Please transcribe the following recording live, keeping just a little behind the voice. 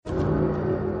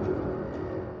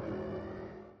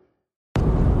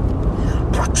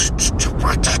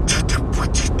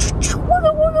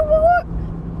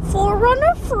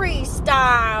4Runner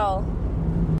Freestyle.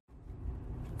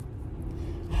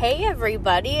 Hey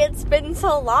everybody, it's been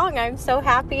so long. I'm so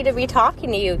happy to be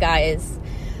talking to you guys.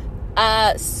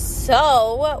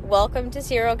 So welcome to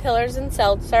Serial Killers and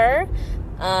Seltzer.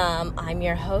 I'm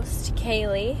your host,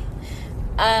 Kaylee.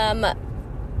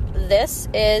 This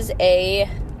is a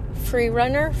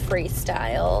 4Runner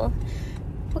Freestyle.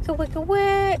 Because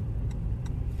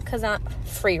I'm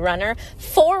 4Runner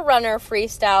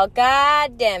Freestyle.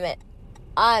 God damn it.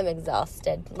 I'm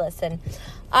exhausted. Listen,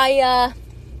 I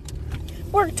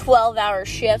work 12-hour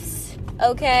shifts,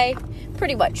 okay?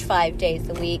 Pretty much 5 days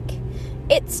a week.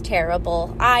 It's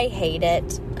terrible. I hate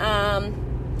it.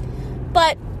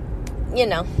 But, you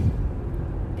know,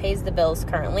 pays the bills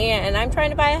currently, and I'm trying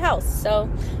to buy a house. So,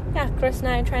 yeah, Chris and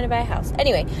I are trying to buy a house.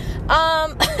 Anyway,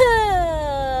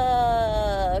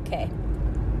 okay.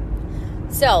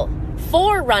 So,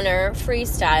 4Runner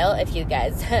Freestyle, if you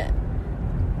guys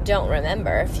don't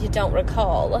remember, if you don't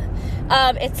recall,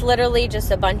 it's literally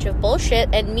just a bunch of bullshit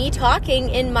and me talking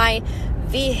in my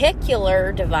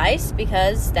vehicular device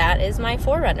because that is my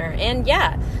 4Runner. And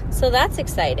yeah, so that's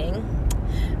exciting.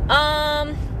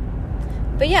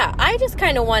 But yeah, I just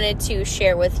kind of wanted to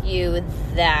share with you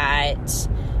that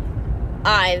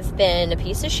I've been a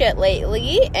piece of shit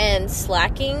lately and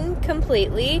slacking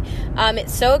completely.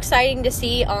 It's so exciting to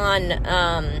see on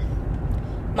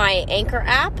my Anchor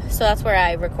app. So that's where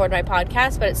I record my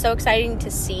podcast. But it's so exciting to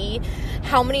see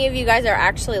how many of you guys are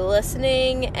actually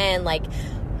listening and like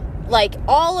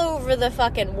all over the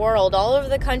fucking world, all over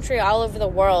the country, all over the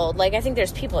world. Like, I think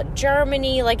there's people in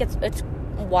Germany. Like, it's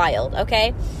wild,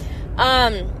 okay?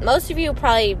 Most of you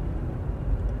probably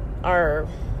are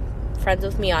friends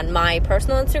with me on my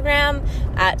personal Instagram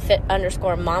at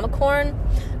fit_mamacorn.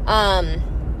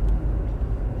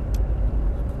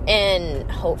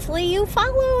 And hopefully you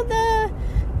follow the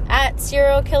at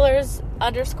serial killers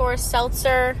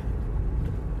 _seltzer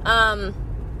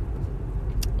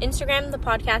Instagram, the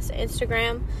podcast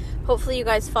Instagram. Hopefully you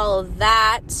guys follow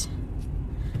that.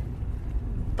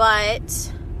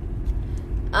 But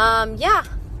yeah.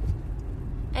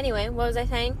 Anyway, what was I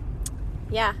saying?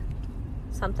 Yeah,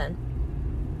 something.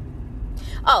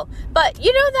 Oh, but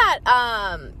you know that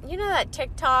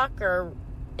TikTok or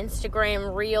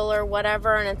Instagram reel or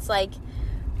whatever, and it's like,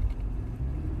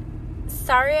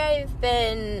 sorry I've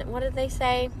been, what did they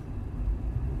say?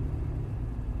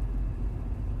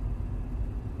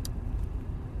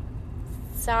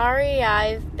 Sorry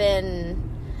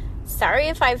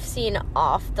if I've seen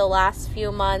off the last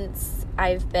few months.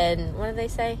 What did they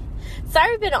say?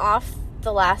 Sorry I've been off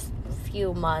the last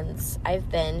few months. I've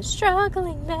been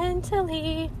struggling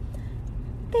mentally.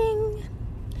 Bing.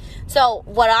 So,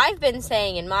 what I've been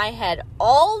saying in my head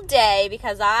all day,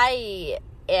 because I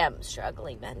am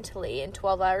struggling mentally, and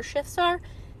 12-hour shifts are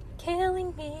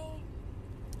killing me.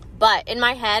 But in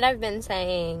my head, I've been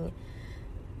saying,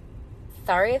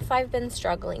 sorry if I've been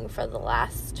struggling for the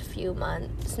last few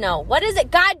months. No, what is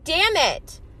it? God damn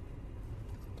it!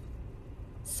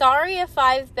 Sorry if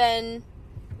I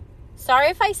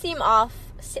seem off.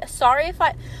 Sorry if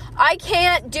I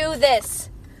can't do this.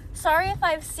 Sorry if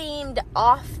I've seemed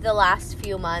off the last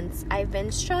few months. I've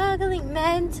been struggling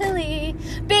mentally.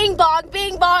 Bing bong,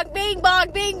 bing bong, bing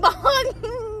bong, bing bong.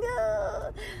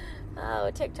 Oh,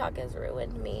 TikTok has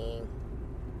ruined me.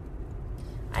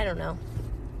 I don't know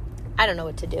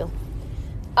what to do.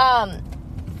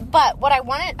 But what I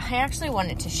actually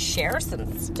wanted to share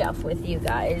some stuff with you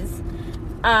guys.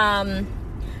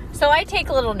 So I take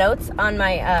little notes on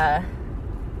my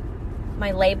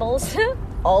my labels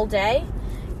all day,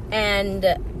 and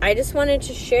I just wanted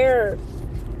to share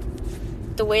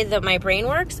the way that my brain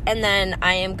works, and then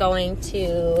I am going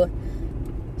to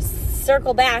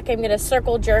circle back. I'm going to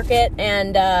circle jerk it,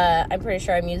 and I'm pretty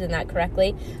sure I'm using that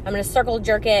correctly. I'm going to circle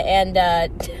jerk it and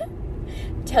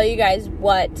tell you guys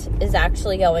what is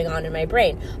actually going on in my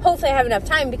brain. Hopefully I have enough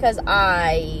time because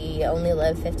I only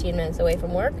live 15 minutes away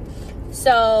from work.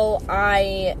 So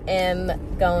I am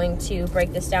going to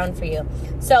break this down for you.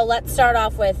 So let's start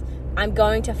off with, I'm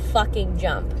going to fucking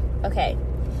jump. Okay.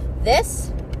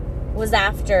 This was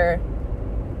after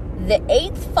the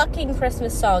 8th fucking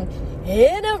Christmas song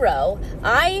in a row.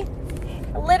 I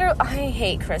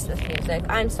hate Christmas music.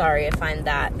 I'm sorry if I'm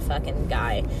that fucking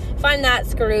guy. If I'm that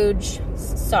Scrooge,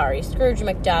 Scrooge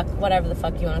McDuck, whatever the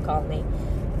fuck you want to call me.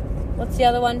 What's the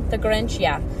other one? The Grinch?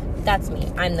 Yeah, that's me.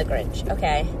 I'm the Grinch,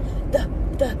 okay? The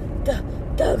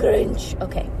Grinch.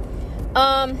 Okay.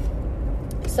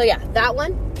 So yeah, that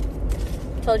one.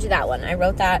 Told you that one. I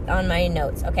wrote that on my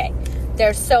notes. Okay.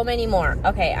 There's so many more.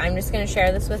 Okay, I'm just going to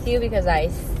share this with you because I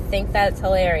think that's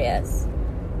hilarious.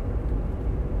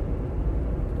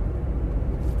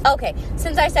 Okay,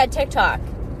 since I said TikTok.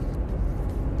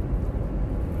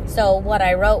 So what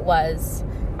I wrote was,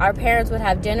 our parents would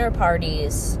have dinner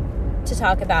parties to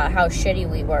talk about how shitty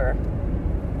we were.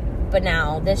 But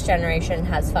now this generation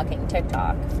has fucking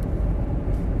TikTok.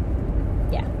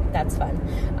 Yeah, that's fun.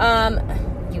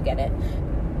 You get it.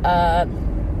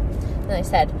 Then I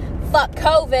said, fuck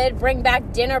COVID, bring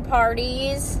back dinner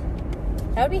parties.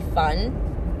 That would be fun.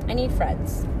 I need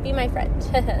friends. Be my friend.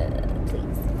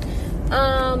 Please.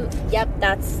 Yep,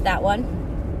 that's that one.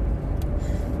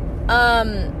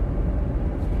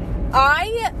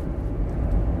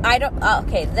 I don't,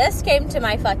 okay, this came to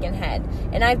my fucking head,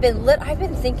 and I've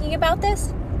been thinking about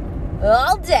this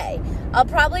all day. I'll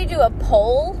probably do a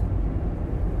poll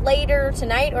later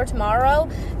tonight or tomorrow,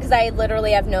 because I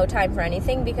literally have no time for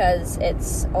anything, because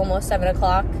it's almost 7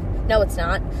 o'clock. No, it's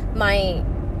not. My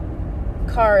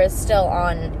car is still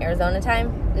on Arizona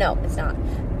time. No, it's not.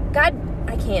 God,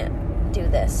 I can't do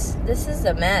this. This is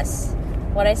a mess.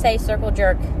 What'd I say? Circle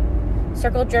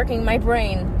jerking my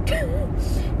brain.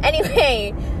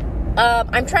 Anyway,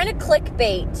 I'm trying to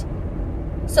clickbait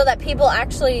so that people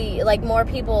actually, like, more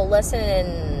people listen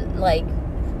and, like,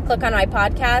 click on my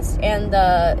podcast and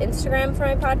the Instagram for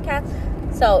my podcast.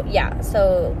 So, yeah,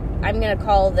 so I'm going to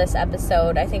call this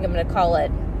episode, I think I'm going to call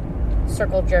it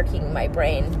Circle Jerking My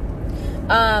Brain,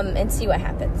 and see what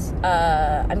happens.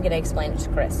 I'm going to explain it to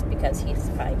Chris, because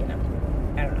he's probably going to,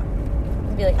 I don't know,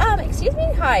 be like, excuse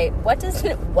me, hi, what does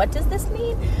this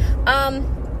mean?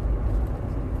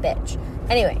 Bitch.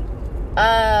 Anyway,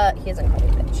 he doesn't call me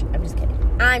bitch.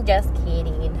 I'm just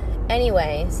kidding.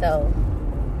 Anyway, so,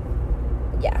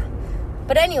 yeah.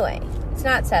 But anyway, it's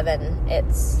not 7,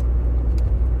 it's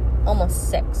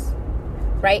almost 6,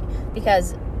 right?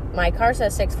 Because my car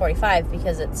says 6:45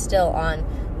 because it's still on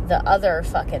the other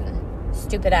fucking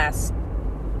stupid ass,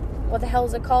 what the hell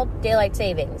is it called? Daylight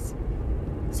savings.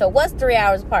 So it was 3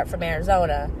 hours apart from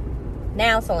Arizona.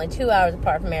 Now it's only 2 hours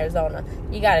apart from Arizona.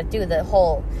 You gotta do the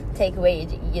whole take away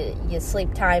your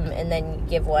sleep time, and then you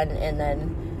give one, and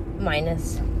then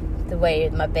minus the way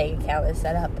my bank account is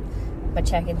set up, my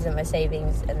check-ins and my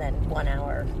savings, and then 1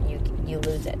 hour you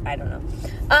lose it. I don't know.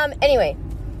 Anyway,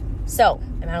 so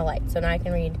I'm out of light. So now I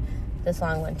can read this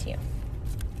long one to you.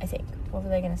 I think. What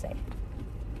was I gonna say?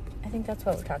 I think that's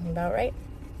what we're talking about, right?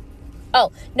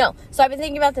 Oh, no. So I've been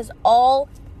thinking about this all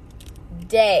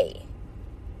day.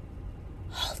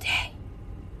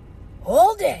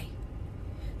 All day.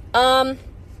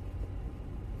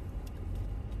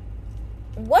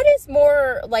 What is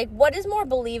more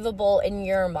believable in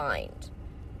your mind?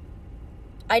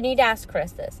 I need to ask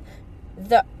Chris this.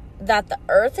 That the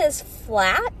earth is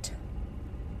flat?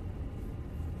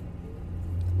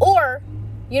 Or,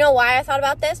 you know why I thought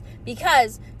about this?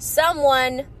 Because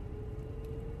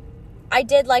I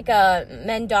did like a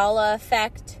mandala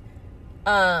effect,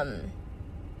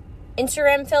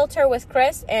 Instagram filter with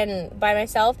Chris and by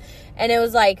myself, and it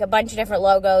was like a bunch of different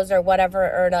logos or whatever,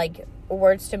 or like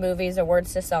words to movies or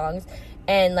words to songs,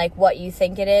 and like what you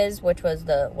think it is, which was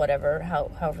the whatever,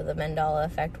 however the mandala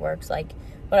effect works, like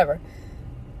whatever.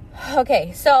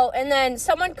 Okay, so, and then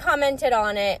someone commented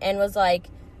on it and was like,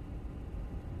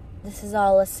 this is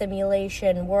all a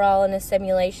simulation, we're all in a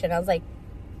simulation. I was like,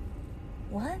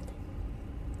 what?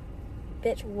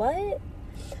 Bitch, what?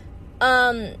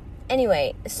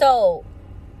 Anyway, so,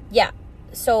 yeah.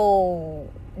 So,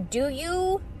 do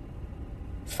you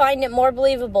find it more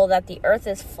believable that the earth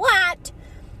is flat,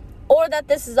 or that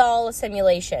this is all a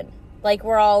simulation? Like,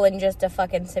 we're all in just a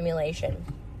fucking simulation.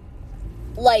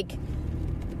 Like,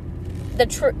 the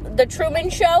Truman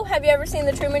Show. Have you ever seen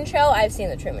the Truman Show? I've seen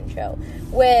the Truman Show.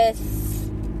 With,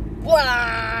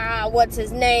 what's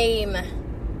his name?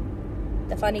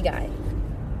 The funny guy.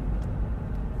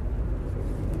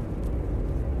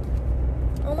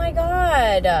 Oh my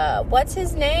god, what's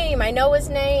his name? I know his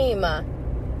name. Not...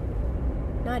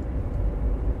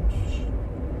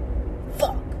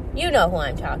 Fuck. You know who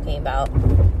I'm talking about.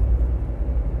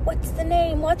 What's the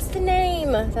name? That's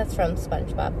from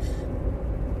SpongeBob.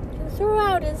 You threw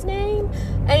out his name?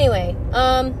 Anyway,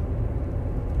 son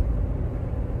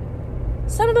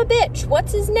of a bitch,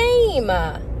 what's his name?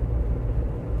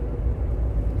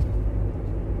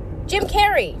 Jim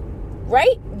Carrey,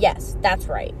 right? Yes, that's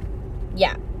right.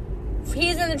 Yeah,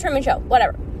 he's in the Truman Show,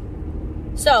 whatever.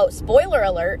 So, spoiler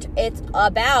alert, it's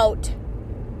about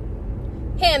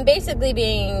him basically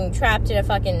being trapped in a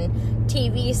fucking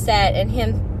TV set, and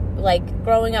him, like,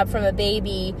 growing up from a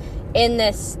baby in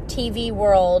this TV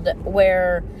world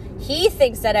where He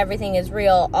thinks that everything is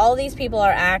real. All these people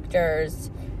are actors.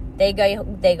 They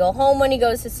go home when he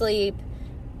goes to sleep.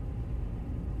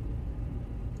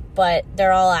 But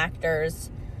they're all actors.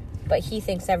 But he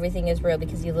thinks everything is real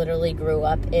because he literally grew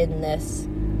up in this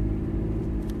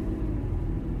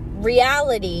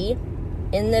reality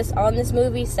on this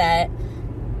movie set,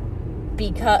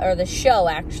 or the show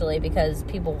actually, because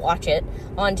people watch it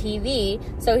on TV.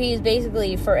 So he's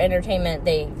basically, for entertainment,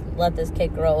 they let this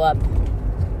kid grow up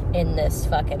in this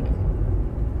fucking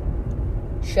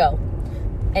show.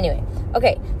 Anyway,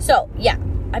 okay, so yeah,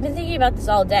 I've been thinking about this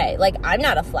all day. Like, I'm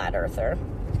not a flat earther.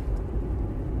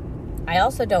 I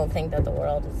also don't think that the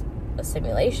world is a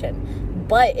simulation.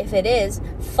 But if it is,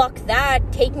 fuck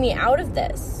that. Take me out of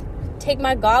this. Take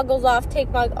my goggles off.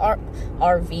 Take my VR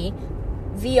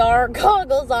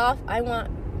goggles off. I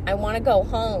want to go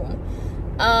home.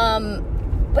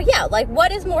 But yeah, like,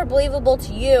 what is more believable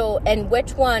to you, and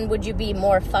which one would you be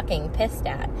more fucking pissed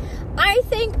at? I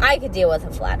think I could deal with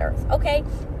a flat earth, okay?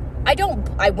 I don't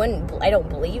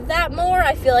believe that more.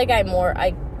 I feel like I don't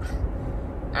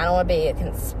want to be a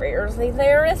conspiracy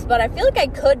theorist, but I feel like I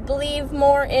could believe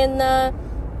more in the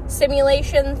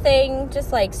simulation thing.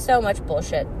 Just like, so much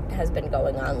bullshit has been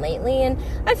going on lately, and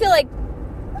I feel like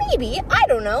maybe, I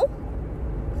don't know,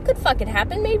 could fucking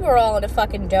happen. Maybe we're all in a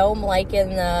fucking dome, like in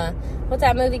the, what's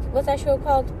that show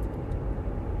called?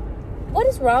 What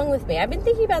is wrong with me? I've been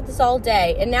thinking about this all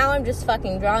day, and now I'm just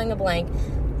fucking drawing a blank,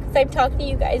 because I'm talking to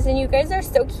you guys, and you guys are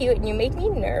so cute, and you make me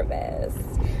nervous.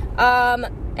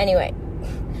 Anyway,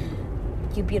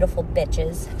 you beautiful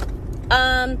bitches.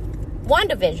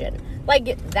 WandaVision.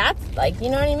 Like, that's, like, you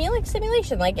know what I mean? Like,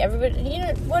 simulation. Like, everybody, you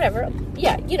know, whatever.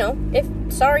 Yeah, you know,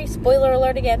 sorry, spoiler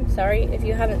alert again. Sorry, if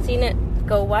you haven't seen it,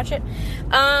 go watch it.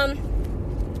 I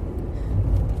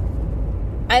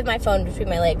have my phone between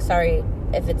my legs. Sorry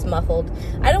if it's muffled.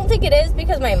 I don't think it is,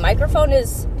 because my microphone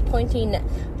is pointing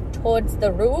towards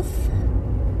the roof.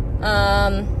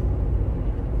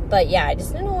 But yeah, I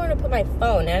just didn't know where to put my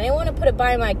phone, and I didn't want to put it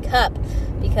by my cup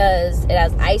because it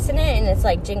has ice in it, and it's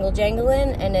like jingle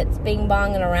jangling, and it's bing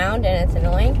bonging around, and it's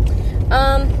annoying.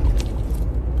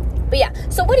 But yeah,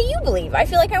 so what do you believe? I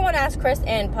feel like I want to ask Chris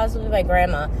and possibly my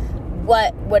grandma,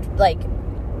 what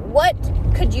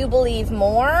could you believe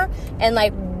more, and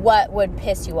like, what would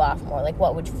piss you off more? Like,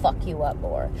 what would fuck you up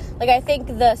more? Like, I think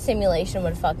the simulation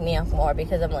would fuck me up more,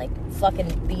 because I'm like,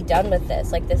 fucking be done with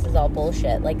this. Like, this is all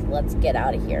bullshit. Like, let's get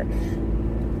out of here.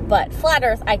 But flat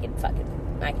earth, I can do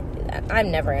that. I'm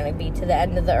never going to be to the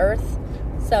end of the earth.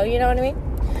 So, you know what I mean?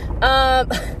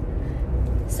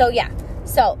 So, yeah.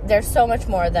 So, there's so much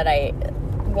more that I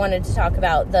wanted to talk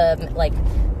about. The, like,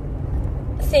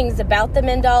 things about the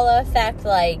Mandela effect.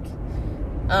 Like,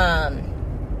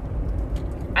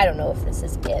 I don't know if this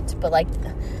is it, but like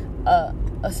a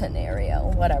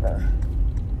scenario, whatever.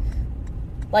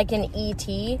 Like in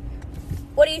E.T.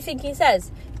 What do you think he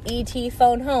says? E.T.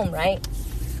 phone home, right?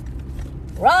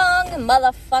 Wrong,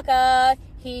 motherfucker.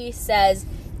 He says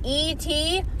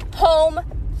E.T. home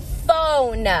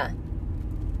phone.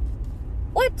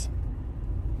 What?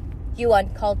 You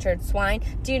uncultured swine.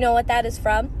 Do you know what that is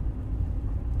from?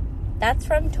 That's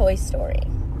from Toy Story.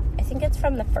 I think it's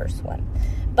from the first one.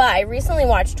 But I recently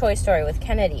watched Toy Story with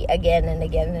Kennedy again and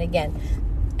again and again.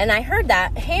 And I heard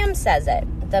that Ham says it.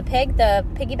 The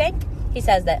piggy bank, he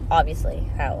says that, obviously.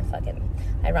 How fucking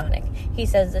ironic. He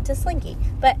says it to Slinky.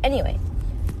 But anyway.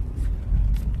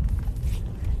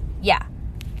 Yeah.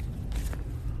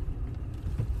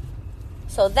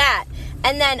 So that.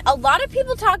 And then a lot of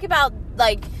people talk about,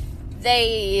 like,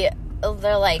 they're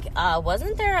like,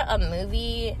 wasn't there a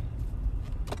movie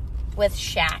with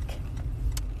Shaq?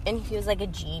 And he was like a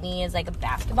genie, is like a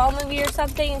basketball movie or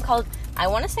something called, I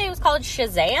want to say it was called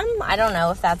Shazam. I don't know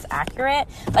if that's accurate.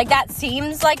 Like, that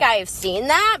seems like I've seen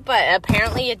that, but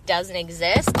apparently it doesn't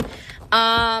exist.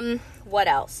 What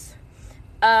else?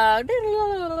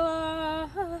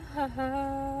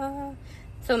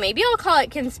 So maybe I'll call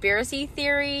it conspiracy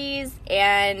theories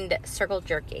and circle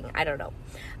jerking. I don't know.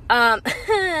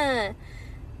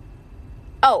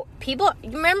 Oh, people,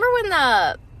 remember when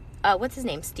the, what's his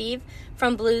name, Steve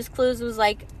from Blue's Clues was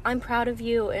like, I'm proud of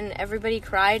you, and everybody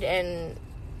cried and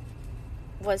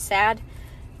was sad?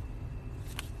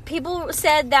 People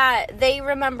said that they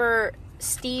remember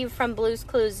Steve from Blue's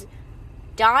Clues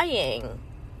dying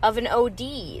of an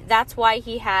OD. That's why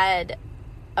he had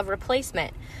a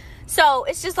replacement. So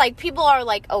it's just like, people are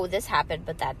like, oh, this happened,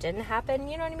 but that didn't happen.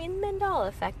 You know what I mean? Mandela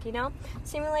effect, you know?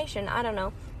 Simulation, I don't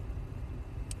know.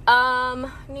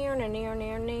 Near.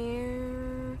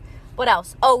 What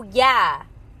else? Oh, yeah.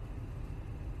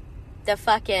 The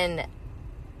fucking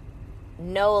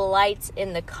no lights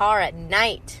in the car at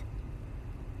night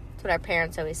That's what our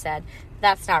parents always said.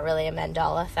 That's not really a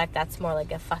Mandela effect. That's more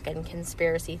like a fucking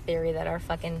conspiracy theory that our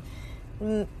fucking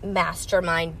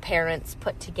mastermind parents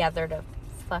put together to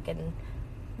fucking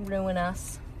ruin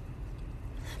us.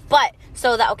 But,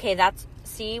 so that, okay, that's,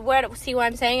 see what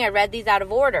I'm saying? I read these out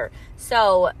of order.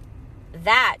 So,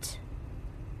 that,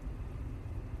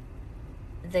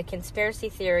 the conspiracy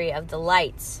theory of the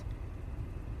lights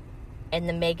and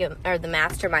the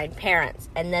mastermind parents,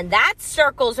 and then that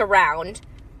circles around.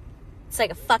 It's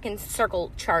like a fucking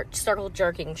circle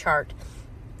jerking chart.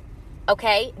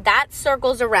 Okay, that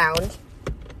circles around.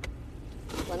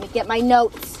 Let me get my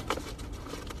notes.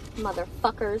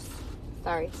 Motherfuckers.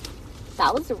 Sorry.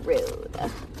 That was rude.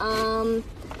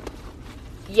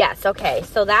 Yes, okay.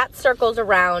 So that circles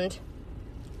around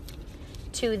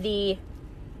to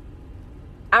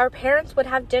our parents would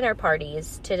have dinner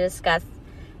parties to discuss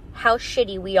how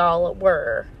shitty we all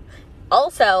were.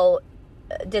 Also,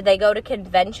 did they go to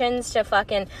conventions to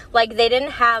fucking, like, they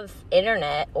didn't have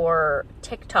internet or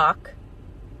TikTok.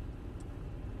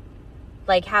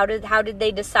 Like, how did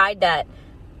they decide that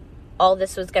all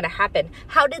this was going to happen?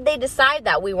 How did they decide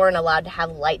that we weren't allowed to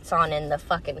have lights on in the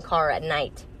fucking car at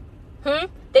night?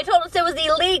 They told us it was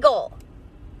illegal.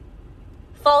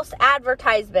 False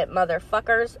advertisement,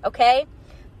 motherfuckers, okay?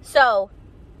 So,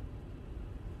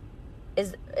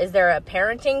 is there a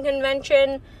parenting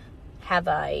convention? Have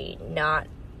I not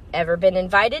ever been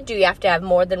invited? Do you have to have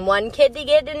more than one kid to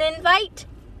get an invite?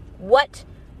 What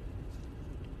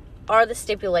are the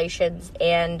stipulations,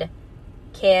 and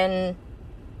can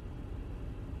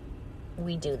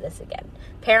we do this again?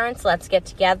 Parents, let's get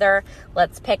together.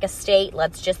 Let's pick a state.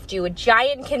 Let's just do a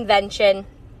giant convention.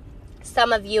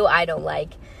 Some of you I don't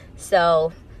like.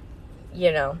 So,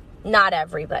 not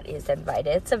everybody is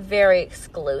invited. It's a very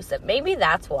exclusive. Maybe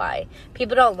that's why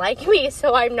people don't like me,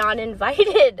 so I'm not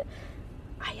invited.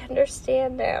 I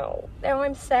understand now. Now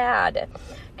I'm sad.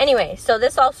 Anyway, so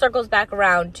this all circles back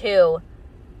around to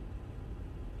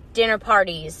dinner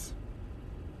parties.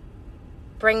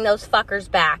 Bring those fuckers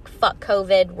back. Fuck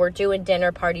COVID. We're doing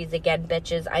dinner parties again,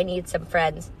 bitches. I need some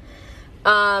friends.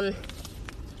 And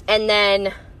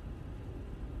then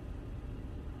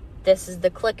this is the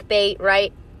clickbait,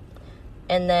 right?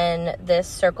 And then this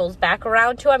circles back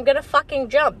around to I'm gonna fucking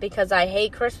jump because I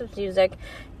hate Christmas music,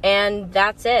 and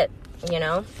that's it,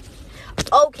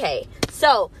 Okay,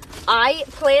 so I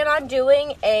plan on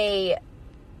doing a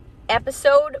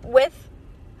episode with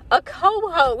a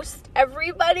co-host.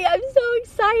 Everybody, I'm so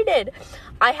excited.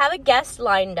 I have a guest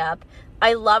lined up.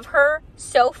 I love her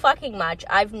so fucking much.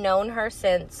 I've known her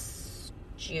since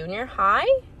junior high.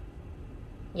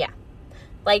 Yeah.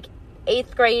 Like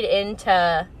 8th grade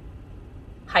into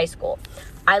high school.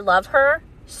 I love her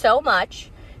so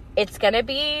much. It's gonna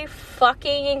be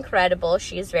fucking incredible.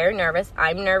 She's very nervous.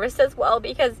 I'm nervous as well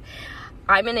because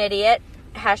I'm an idiot.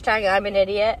 Hashtag I'm an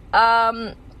idiot.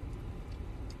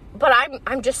 But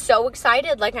I'm just so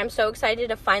excited. Like, I'm so excited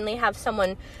to finally have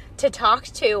someone to talk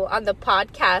to on the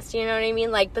podcast. You know what I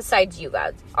mean? Like, besides you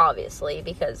guys, obviously,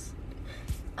 because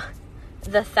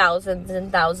the thousands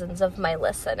and thousands of my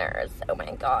listeners. Oh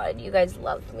my God, you guys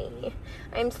love me.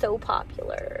 I'm so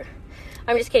popular.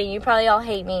 I'm just kidding. You probably all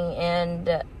hate me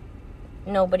and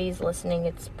nobody's listening.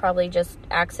 It's probably just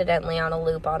accidentally on a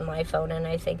loop on my phone, and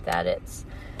I think that it's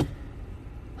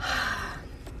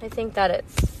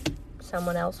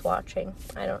someone else watching.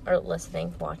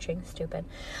 Watching, stupid.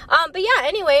 But yeah,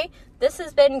 anyway, this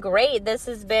has been great. This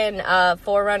has been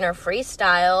 4Runner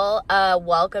Freestyle.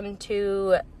 Welcome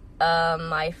to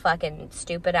my fucking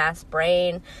stupid ass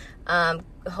brain.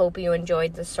 Hope you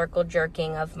enjoyed the circle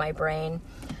jerking of my brain.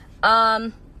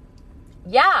 Yeah,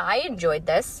 I enjoyed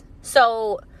this.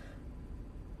 So,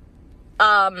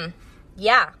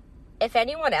 yeah, if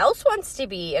anyone else wants to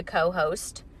be a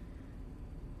co-host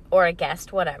or a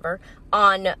guest, whatever,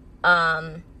 on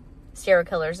Serial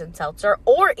Killers and Seltzer,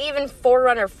 or even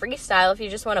 4Runner Freestyle, if you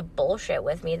just want to bullshit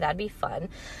with me, that'd be fun.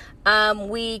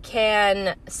 We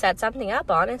can set something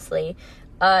up, honestly.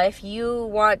 If you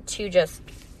want to just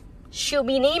shoot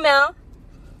me an email,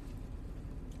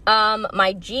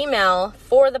 my Gmail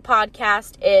for the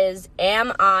podcast is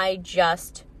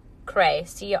amijustcray,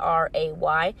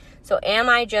 C-R-A-Y. So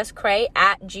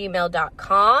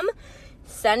amijustcray@gmail.com.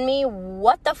 Send me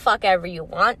what the fuck ever you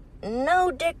want. No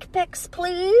dick pics,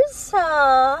 please.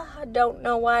 I don't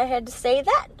know why I had to say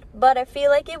that, but I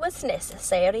feel like it was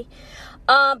necessary.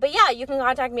 But yeah, you can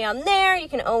contact me on there. You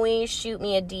can always shoot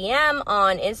me a DM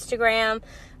on Instagram,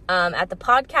 at the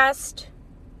podcast.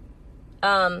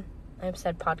 I've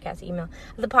said podcast email.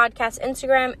 The podcast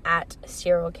Instagram at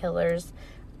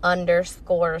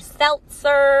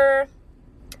serialkillers_seltzer.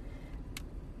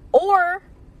 Or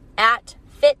at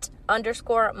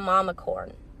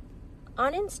fit_mamacorn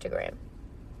on Instagram.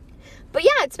 But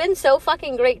yeah, it's been so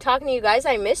fucking great talking to you guys.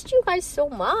 I missed you guys so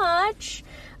much.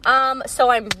 So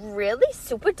I'm really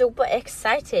super duper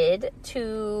excited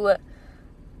to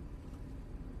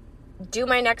do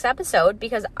my next episode,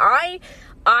 because I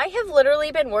have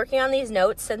literally been working on these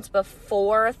notes since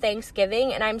before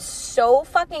Thanksgiving, and I'm so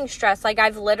fucking stressed. Like,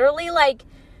 I've literally, like,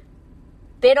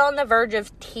 been on the verge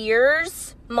of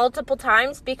tears multiple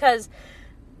times, because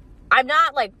I'm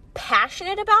not, like,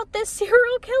 passionate about this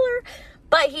serial killer,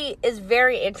 but he is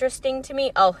very interesting to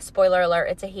me. Oh, spoiler alert,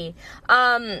 it's a he.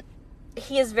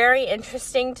 He is very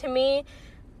interesting to me,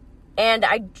 and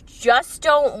I just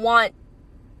want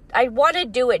to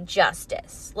do it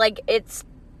justice. Like, it's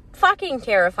fucking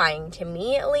terrifying to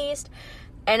me, at least,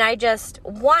 and I just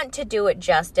want to do it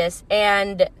justice,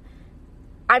 and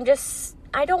I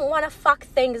don't want to fuck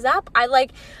things up.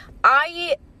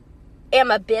 I am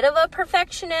a bit of a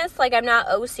perfectionist. Like, I'm not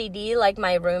OCD. Like,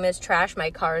 my room is trash, my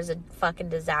car is a fucking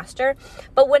disaster,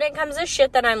 but when it comes to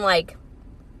shit that I'm, like,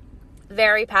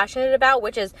 very passionate about,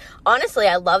 which is, honestly,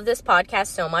 I love this podcast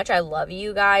so much. I love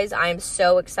you guys. I'm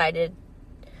so excited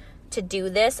to do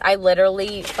this. I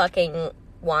literally fucking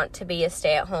want to be a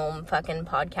stay-at-home fucking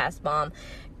podcast mom,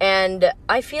 and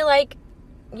I feel like,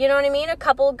 you know what I mean, a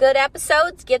couple good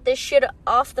episodes, get this shit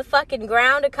off the fucking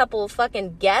ground, a couple of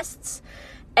fucking guests,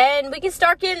 and we can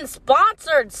start getting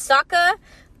sponsored, sucker.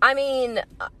 I mean,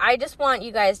 I just want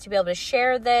you guys to be able to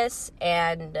share this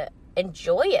and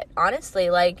enjoy it, honestly.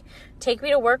 Like, take me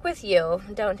to work with you.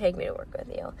 Don't take me to work with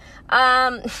you.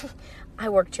 I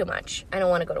work too much. I don't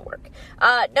want to go to work.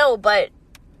 No, but,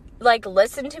 like,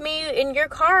 listen to me in your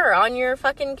car on your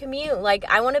fucking commute. Like,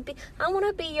 I want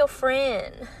to be your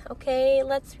friend. Okay?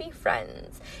 Let's be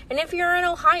friends. And if you're in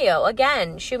Ohio,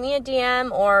 again, shoot me a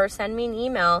DM or send me an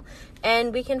email,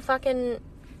 and we can fucking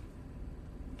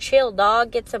chill,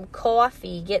 dog. Get some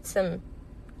coffee. Get some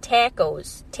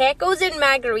tacos and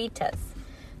margaritas,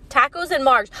 tacos and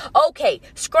margs. Okay,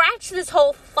 scratch this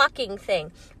whole fucking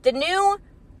thing. The new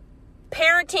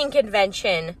parenting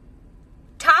convention,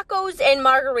 tacos and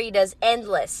margaritas,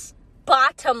 endless,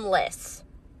 bottomless.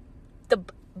 The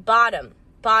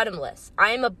bottomless. I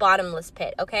am a bottomless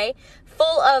pit, okay?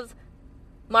 Full of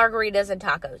margaritas and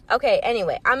tacos. Okay,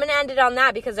 anyway, I'm gonna end it on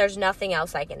that, because there's nothing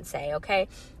else I can say, okay?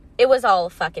 It was all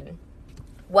fucking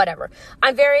whatever.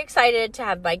 I'm very excited to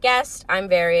have my guest. I'm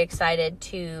very excited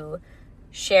to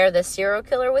share this serial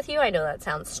killer with you. I know that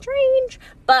sounds strange,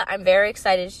 but I'm very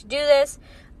excited to do this.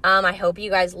 I hope you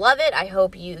guys love it. I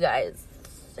hope you guys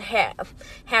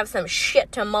have some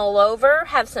shit to mull over,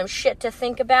 have some shit to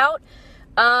think about.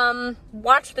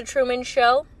 Watch The Truman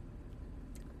Show.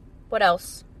 What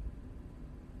else?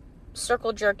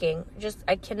 Circle jerking.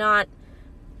 I cannot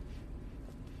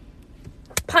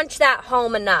punch that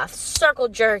home enough. Circle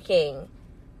jerking.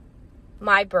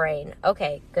 My brain.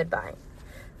 Okay, goodbye.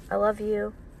 I love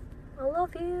you. I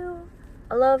love you.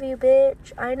 I love you,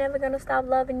 bitch. I ain't never gonna stop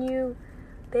loving you,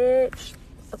 bitch.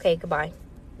 Okay, goodbye.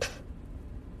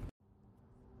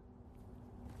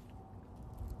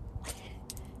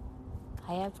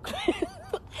 I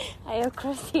have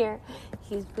Chris here.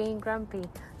 He's being grumpy.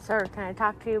 Sir, can I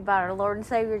talk to you about our Lord and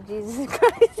Savior Jesus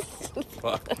Christ?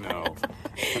 Fuck no.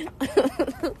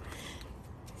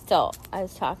 So, I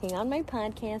was talking on my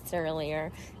podcast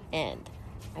earlier, and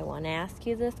I want to ask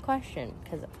you this question,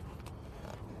 because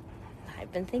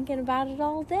I've been thinking about it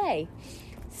all day.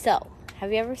 So,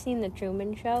 have you ever seen The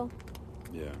Truman Show?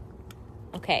 Yeah.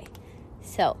 Okay,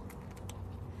 so,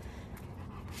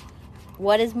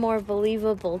 what is more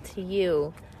believable to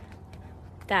you?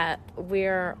 That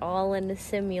we're all in a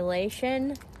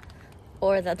simulation,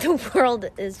 or that the world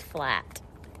is flat?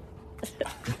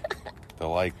 The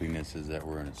likeliness is that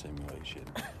we're in a simulation.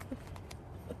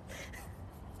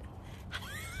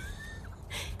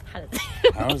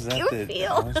 How is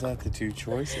that the two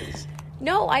choices?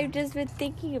 No, I've just been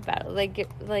thinking about it.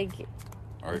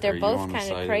 They're both kind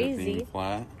of crazy.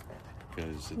 Flat?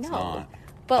 Because it's no. not.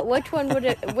 But which one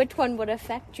would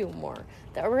affect you more?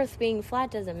 The Earth being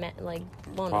flat won't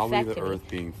Probably affect the me. Earth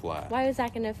being flat. Why is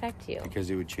that going to affect you? Because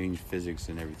it would change physics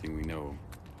and everything we know.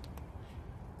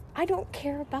 I don't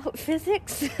care about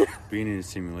physics. Being in a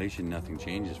simulation, nothing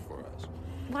changes for us.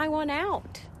 I want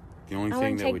out. The only I thing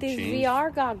want to that take would these change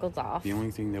VR goggles off. The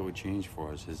only thing that would change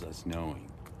for us is us knowing.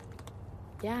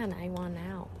 Yeah, and I want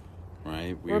out.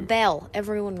 Right? Rebel.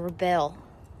 Everyone rebel.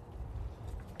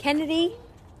 Kennedy,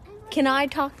 can I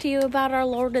talk to you about our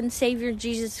Lord and Savior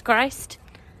Jesus Christ?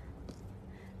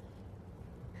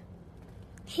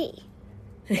 Hey.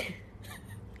 Hey.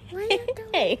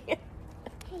 Hey,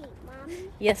 Mommy.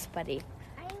 Yes, buddy.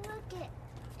 I look at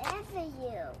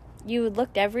you? You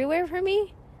looked everywhere for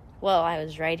me? Well, I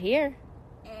was right here.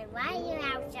 And why are you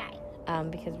outside?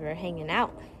 Because we were hanging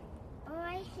out. Oh,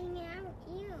 I hang out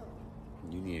with you.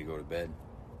 You need to go to bed.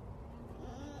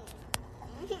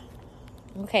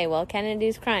 Okay, well,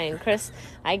 Kennedy's crying. Chris,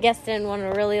 I guess, didn't want to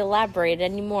really elaborate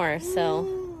anymore,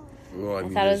 so Well, I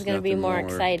thought it was going to be more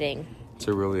exciting.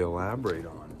 To really elaborate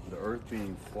on. The Earth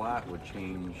being flat would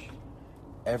change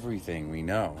everything we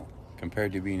know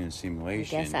compared to being in a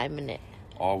simulation. I guess I'm in it.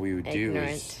 All we would do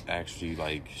Ignorant. is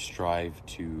actually strive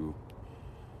to,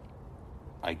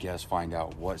 I guess, find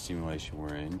out what simulation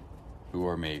we're in, who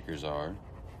our makers are,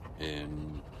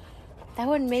 and That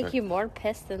wouldn't make you more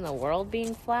pissed than the world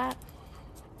being flat?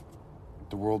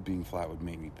 the world being flat would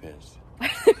make me pissed.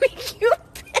 Make you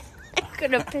pissed? I'm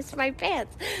gonna piss my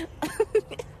pants.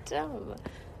 Dumb.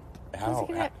 How?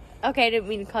 Okay, I didn't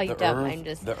mean to call you dumb.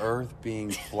 The Earth being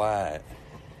flat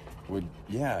would,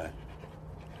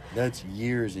 that's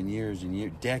years and years and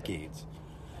years, decades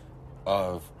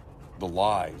of the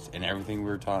lies, and everything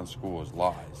we were taught in school is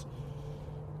lies.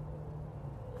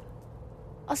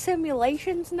 A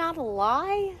simulation's not a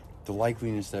lie? The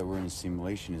likeliness that we're in a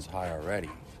simulation is high already.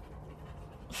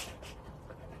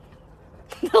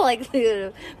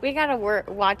 We gotta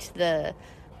watch the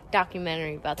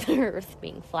documentary about the Earth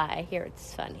being flat. I hear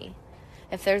it's funny.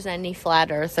 If there's any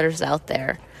flat earthers out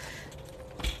there,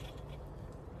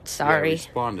 sorry. Yeah,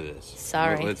 respond to this.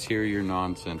 Sorry. Let's hear your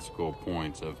nonsensical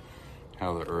points of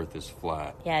how the Earth is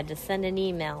flat. Yeah, just send an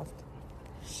email.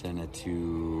 Send it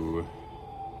to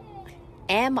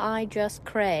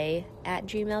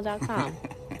amijustcray@gmail.com.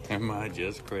 Am I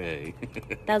just cray?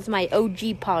 That was my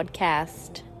OG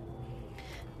podcast.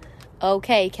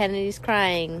 Okay, Kennedy's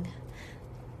crying.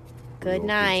 Good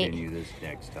night. We'll continue this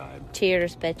next time.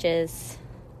 Cheers, bitches.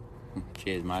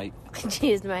 Cheers, mate.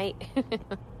 Cheers, mate.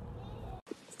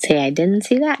 Say, I didn't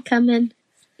see that coming.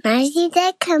 I see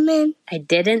that coming. I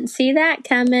didn't see that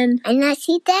coming. I not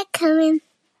see that coming.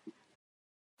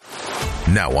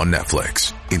 Now on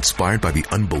Netflix, inspired by the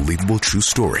unbelievable true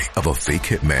story of a fake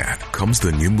hitman, comes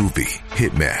the new movie,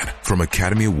 Hitman, from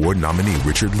Academy Award nominee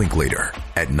Richard Linklater.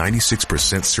 At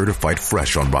 96% certified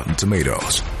fresh on Rotten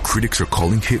Tomatoes, critics are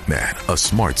calling Hitman a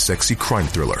smart, sexy crime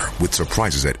thriller with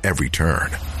surprises at every turn.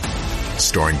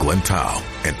 Starring Glenn Tao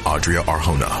and Adria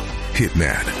Arjona,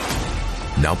 Hitman.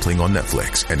 Now playing on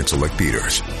Netflix and in select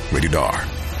theaters. Rated R.